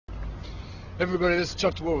Hey everybody, this is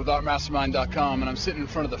Chuck DeWolfe with ArtMastermind.com, and I'm sitting in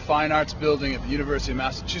front of the Fine Arts building at the University of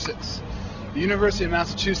Massachusetts. The University of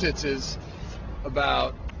Massachusetts is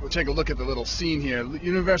about, we'll take a look at the little scene here. The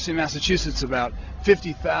University of Massachusetts is about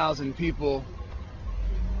 50,000 people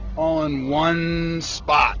all in one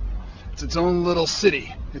spot. It's its own little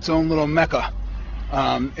city, its own little mecca.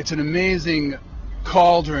 It's an amazing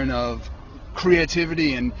cauldron of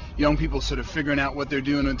creativity and young people sort of figuring out what they're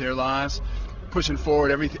doing with their lives, pushing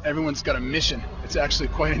forward. Everyone's got a mission. It's actually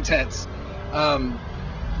quite intense.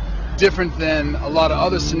 Different than a lot of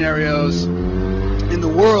other scenarios in the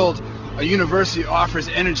world, a university offers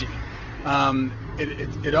energy.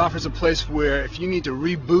 It offers a place where if you need to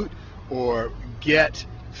reboot or get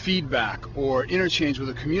feedback or interchange with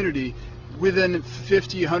a community, within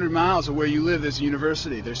 50, 100 miles of where you live, there's a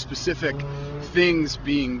university. There's specific things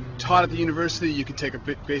being taught at the university. You can take a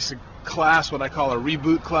basic class, what I call a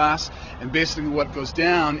reboot class, and basically what goes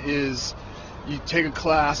down is you take a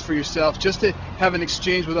class for yourself just to have an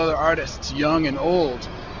exchange with other artists, young and old,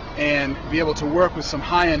 and be able to work with some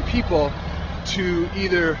high-end people to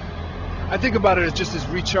either, I think about it as just as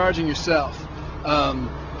recharging yourself,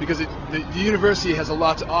 because the university has a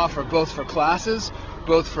lot to offer, both for classes,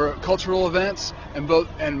 both for cultural events, and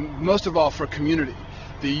most of all for community.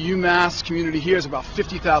 The UMass community here is about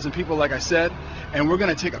 50,000 people, like I said, and we're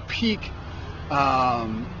going to take a peek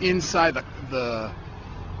inside the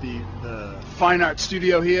fine art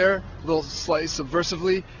studio here, a little slightly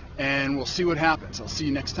subversively, and we'll see what happens. I'll see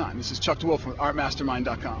you next time. This is Chuck DeWolfe from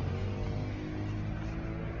ArtMastermind.com.